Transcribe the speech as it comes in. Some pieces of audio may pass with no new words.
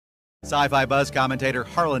Sci-Fi Buzz commentator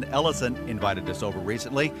Harlan Ellison invited us over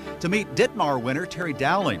recently to meet Ditmar winner Terry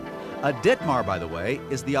Dowling. A Ditmar, by the way,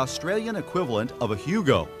 is the Australian equivalent of a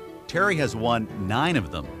Hugo. Terry has won 9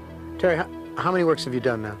 of them. Terry, how many works have you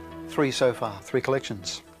done now? 3 so far, 3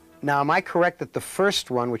 collections. Now, am I correct that the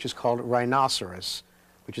first one, which is called Rhinoceros,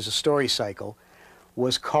 which is a story cycle,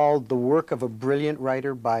 was called the work of a brilliant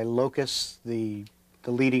writer by Locus, the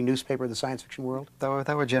leading newspaper of the science fiction world? They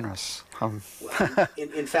were generous. Well,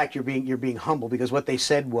 in fact, you're being humble, because what they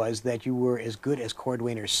said was that you were as good as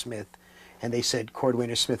Cordwainer Smith, and they said,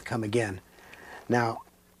 Cordwainer Smith, come again. Now,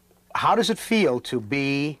 how does it feel to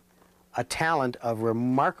be a talent of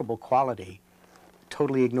remarkable quality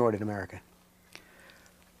totally ignored in America?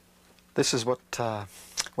 This is what,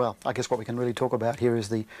 well, I guess what we can really talk about here is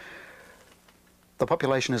the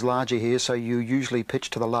population is larger here, so you usually pitch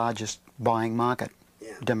to the largest buying market,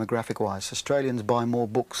 demographic-wise. Australians buy more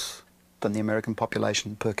books than the American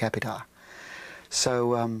population per capita.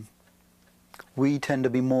 So we tend to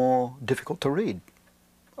be more difficult to read.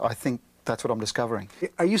 I think that's what I'm discovering.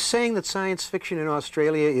 Are you saying that science fiction in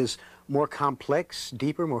Australia is more complex,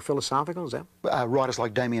 deeper, more philosophical? Is that? Writers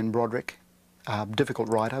like Damien Broderick, difficult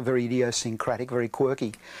writer, very idiosyncratic, very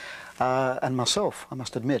quirky, and myself, I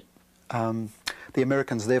must admit. The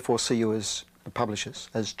Americans therefore see you as the publishers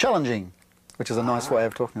as challenging, which is a nice way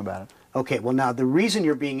of talking about it. Okay, well now the reason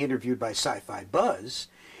you're being interviewed by Sci-Fi Buzz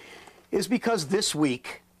is because this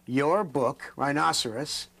week your book,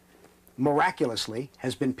 Rhinoceros, miraculously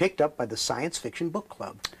has been picked up by the Science Fiction Book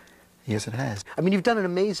Club. Yes, it has. I mean, you've done an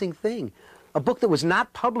amazing thing. A book that was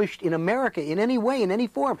not published in America in any way, in any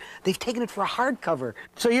form. They've taken it for a hardcover.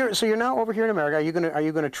 So you're now over here in America. Are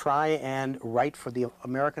you gonna try and write for the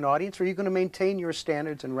American audience, or are you gonna maintain your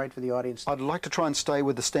standards and write for the audience? I'd like to try and stay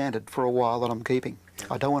with the standard for a while that I'm keeping.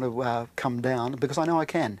 I don't want to come down, because I know I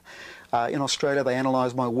can. In Australia, they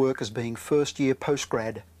analyse my work as being first-year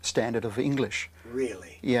postgrad standard of English.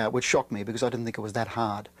 Really? Yeah, which shocked me, because I didn't think it was that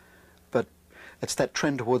hard. But it's that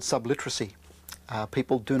trend towards subliteracy.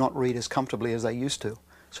 People do not read as comfortably as they used to,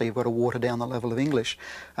 so you've got to water down the level of English.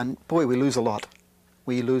 And boy, we lose a lot.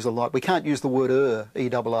 We lose a lot. We can't use the word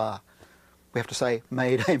E-double-R. We have to say,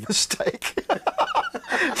 made a mistake.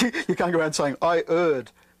 You can't go around saying, I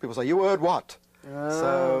erred. People say, you erred what?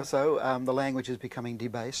 So the language is becoming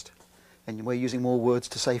debased, and we're using more words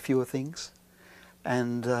to say fewer things.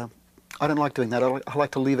 And I don't like doing that. I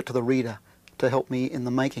like to leave it to the reader to help me in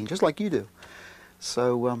the making, just like you do.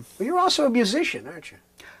 So, well, you're also a musician, aren't you?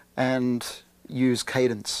 And use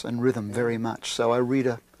cadence and rhythm very much. So I read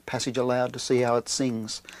a passage aloud to see how it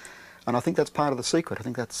sings. And I think that's part of the secret. I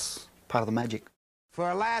think that's part of the magic. For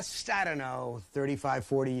the last, I don't know, 35,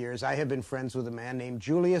 40 years, I have been friends with a man named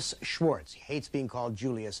Julius Schwartz. He hates being called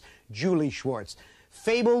Julius. Julie Schwartz.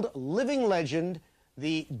 Fabled living legend,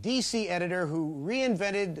 the DC editor who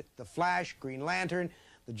reinvented the Flash, Green Lantern,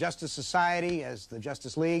 the Justice Society as the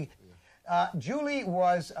Justice League. Julie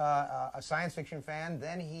was a science fiction fan.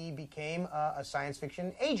 Then he became a science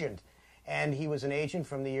fiction agent. And he was an agent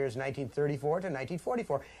from the years 1934 to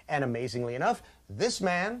 1944. And amazingly enough, this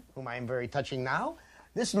man, whom I am very touching now,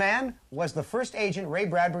 this man was the first agent Ray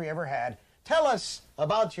Bradbury ever had. Tell us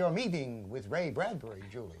about your meeting with Ray Bradbury,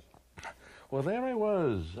 Julie. Well, there I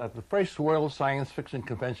was at the first World Science Fiction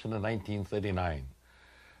Convention in 1939.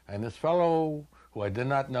 And this fellow, who I did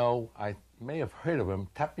not know, I may have heard of him,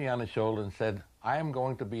 tapped me on the shoulder and said, I am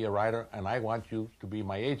going to be a writer and I want you to be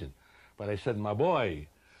my agent. But I said, my boy,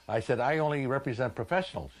 I said, I only represent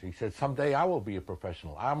professionals. He said, someday I will be a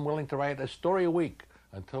professional. I'm willing to write a story a week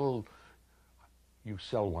until you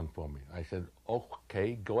sell one for me. I said,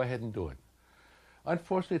 okay, go ahead and do it.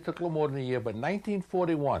 Unfortunately, it took a little more than a year, but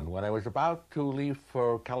 1941, when I was about to leave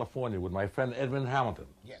for California with my friend Edmund Hamilton,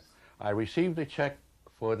 I received a check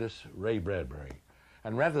for this Ray Bradbury.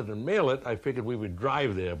 And rather than mail it, I figured we would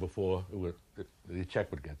drive there before the check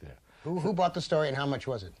would get there. Who bought the story and how much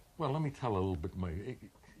was it? Well, let me tell a little bit more.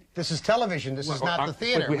 This is television. This is not the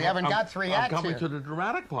theater. We haven't got 3 acts I'm coming here. to the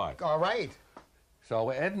dramatic part. All right. So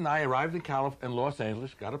Ed and I arrived in Los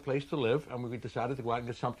Angeles, got a place to live, and we decided to go out and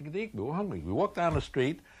get something to eat. We were hungry. We walked down the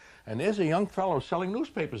street, and there's a young fellow selling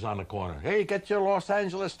newspapers on the corner. Hey, get your Los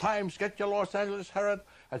Angeles Times, get your Los Angeles Herald,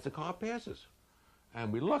 as the car passes.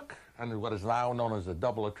 And we look, and what is now known as a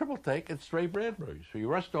double or triple take, it's Ray Bradbury. So he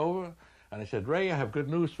rushed over, and I said, Ray, I have good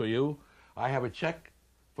news for you. I have a check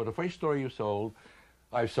for the first story you sold.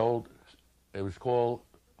 I've sold, it was called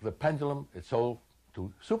The Pendulum. It sold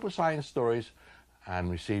to Super Science Stories and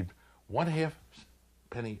received 1/2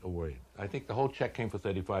 penny a word. I think the whole check came for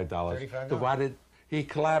 $35. $35? Divided, he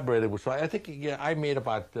collaborated with, so I think I made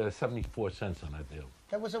about 74 cents on that deal.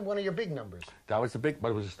 That wasn't one of your big numbers. That was the big, but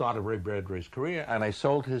it was the start of Ray Bradbury's career, and I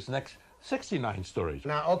sold his next 69 stories.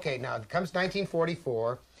 Now, okay, now it comes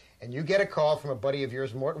 1944, and you get a call from a buddy of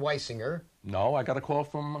yours, Mort Weisinger. No, I got a call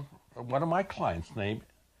from one of my clients named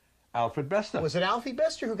Alfred Bester. Was it Alfie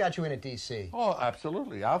Bester who got you in at D.C.? Oh,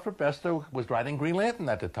 absolutely. Alfred Bester was writing Green Lantern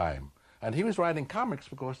at the time. And he was writing comics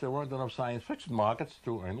because there weren't enough science fiction markets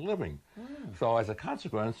to earn a living. So as a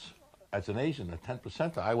consequence, as an Asian, a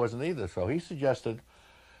 10%, I wasn't either. So he suggested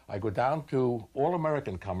I go down to All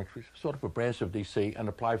American Comics, which is sort of a branch of DC, and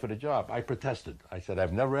apply for the job. I protested. I said,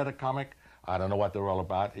 I've never read a comic. I don't know what they're all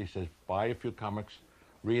about. He says, buy a few comics,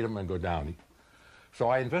 read them, and go down. So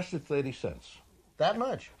I invested 30 cents. That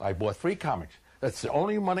much? I bought 3 comics. That's the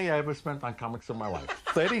only money I ever spent on comics in my life.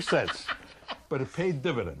 30 cents. But it paid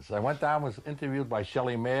dividends. I went down, was interviewed by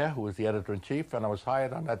Shelley Mayer, who was the editor-in-chief, and I was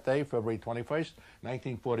hired on that day, February 21st,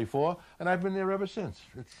 1944, and I've been there ever since.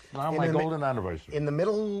 It's now my golden anniversary. In the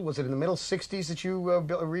middle, was it in the middle 60s that you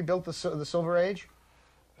rebuilt the Silver Age?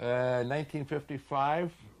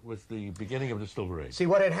 1955 was the beginning of the Silver Age. See,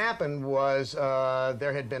 what had happened was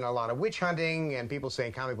there had been a lot of witch hunting and people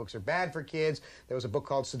saying comic books are bad for kids. There was a book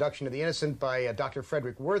called Seduction of the Innocent by Dr.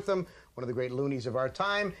 Frederick Wortham, one of the great loonies of our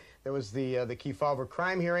time. There was the Kefauver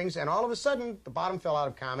crime hearings, and all of a sudden, the bottom fell out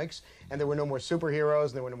of comics, and there were no more superheroes,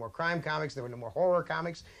 and there were no more crime comics, and there were no more horror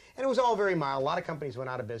comics, and it was all very mild. A lot of companies went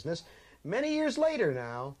out of business. Many years later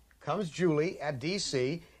now, comes Julie at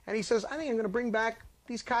DC, and he says, I think I'm going to bring back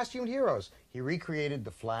these costumed heroes. He recreated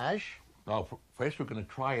The Flash. No, first we're going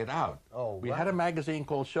to try it out. Oh, we right. had a magazine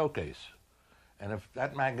called Showcase, and if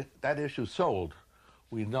that issue sold,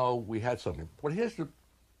 we know we had something. But here's the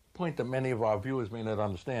point that many of our viewers may not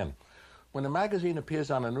understand. When a magazine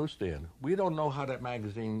appears on a newsstand, we don't know how that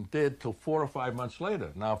magazine did till 4 or 5 months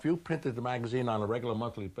later. Now, if you printed the magazine on a regular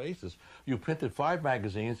monthly basis, you printed 5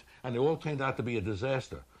 magazines, and they all turned out to be a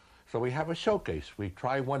disaster. So we have a showcase. We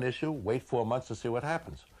try one issue, wait 4 months to see what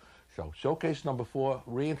happens. So showcase number 4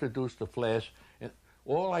 reintroduced the Flash.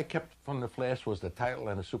 All I kept from the Flash was the title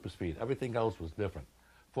and the super speed. Everything else was different.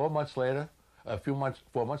 4 months later,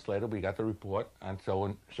 4 months later, we got the report, and so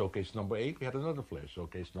in showcase number 8, we had another Flash,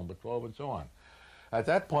 showcase number 12, and so on. At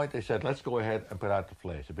that point, they said, let's go ahead and put out the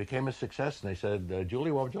Flash. It became a success, and they said,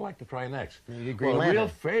 Julie, what would you like to try next? You did Green Well, Lantern. a real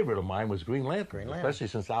favorite of mine was Green Lantern, Green Lantern. especially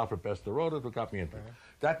since Alfred Bester wrote it, who got me into it.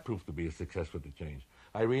 That proved to be a success with the change.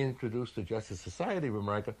 I reintroduced the Justice Society of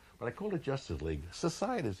America, but I called it Justice League.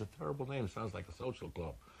 Society is a terrible name. It sounds like a social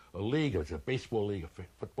club. A league, it's a baseball league, a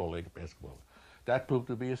football league, a basketball league. That proved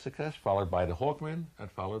to be a success, followed by the Hawkman and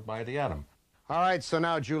followed by the Atom. All right, so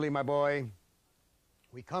now, Julie, my boy,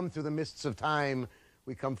 we come through the mists of time.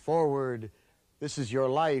 We come forward. This is your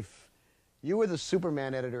life. You were the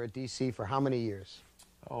Superman editor at DC for how many years?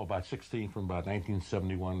 Oh, about 16, from about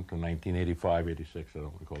 1971 to 1985, 86, I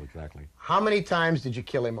don't recall exactly. How many times did you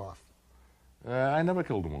kill him off? I never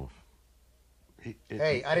killed him off.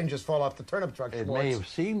 Hey, I didn't just fall off the turnip truck, It Schwartz. may have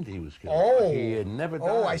seemed he was killed. Oh. But he had never died.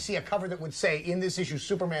 Oh, I see a cover that would say, in this issue,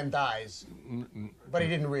 Superman dies. But he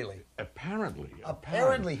didn't really. Apparently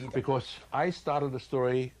He died. Because I started the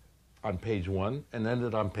story on page 1 and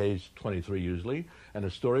ended on page 23 usually, and the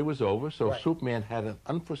story was over, so Right. Superman had an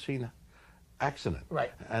unforeseen accident.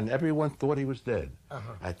 Right. And everyone thought he was dead.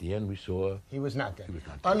 At the end, we saw He was not dead. he was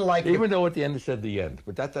not dead. Unlike Even though at the end it said the end,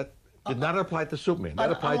 but that did not apply to Superman. That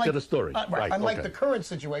applied to the story. Right. Unlike okay. the current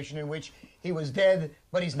situation in which he was dead,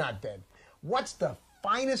 but he's not dead. What's the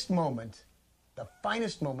finest moment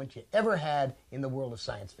you ever had in the world of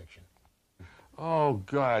science fiction? Oh,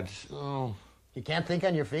 God. Oh. You can't think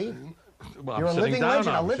on your feet? Well, You're I'm a sitting living down, legend.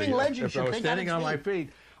 A obviously. living legend If should I was think on standing its on my feet. feet,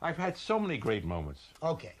 I've had so many great moments.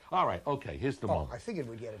 Okay. All right, okay, here's the Oh, moment. I figured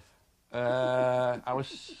we'd get it. I was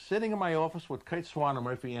sitting in my office with Kate Swan and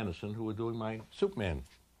Murphy Anderson, who were doing my Superman.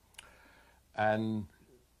 And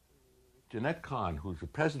Jeanette Kahn, who's the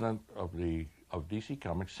president of DC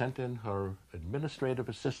Comics, sent in her administrative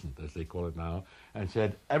assistant, as they call it now, and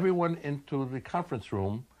said, everyone into the conference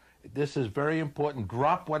room, this is very important,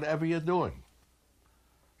 drop whatever you're doing.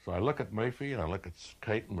 So I look at Murphy and I look at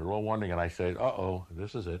Kate, and we're all wondering, and I say, uh-oh,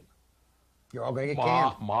 this is it. You're all going to get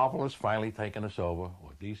canned. Marvel has finally taken us over,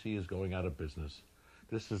 or DC is going out of business.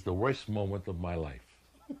 This is the worst moment of my life.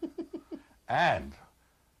 And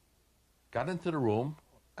got into the room,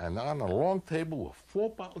 and on a long table were 4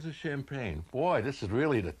 bottles of champagne. Boy, this is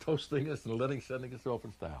really the toasting us and sending us off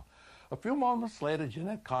in style. A few moments later,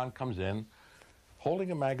 Jeanette Kahn comes in,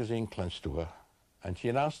 holding a magazine clenched to her, and she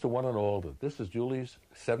announced to one and all that this is Julie's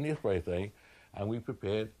 70th birthday, and we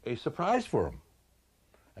prepared a surprise for him.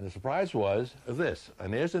 And the surprise was this,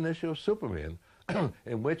 and there's an issue of Superman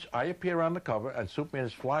in which I appear on the cover and Superman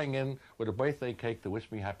is flying in with a birthday cake to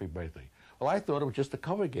wish me happy birthday. Well, I thought it was just a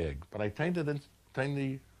cover gag, but I turned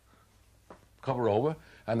the cover over,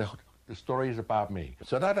 and the story is about me.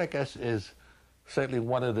 So that, I guess, is certainly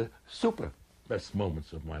one of the super best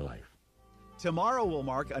moments of my life. Tomorrow will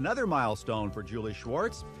mark another milestone for Julius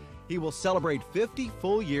Schwartz. He will celebrate 50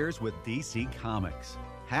 full years with DC Comics.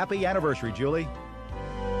 Happy anniversary, Julie.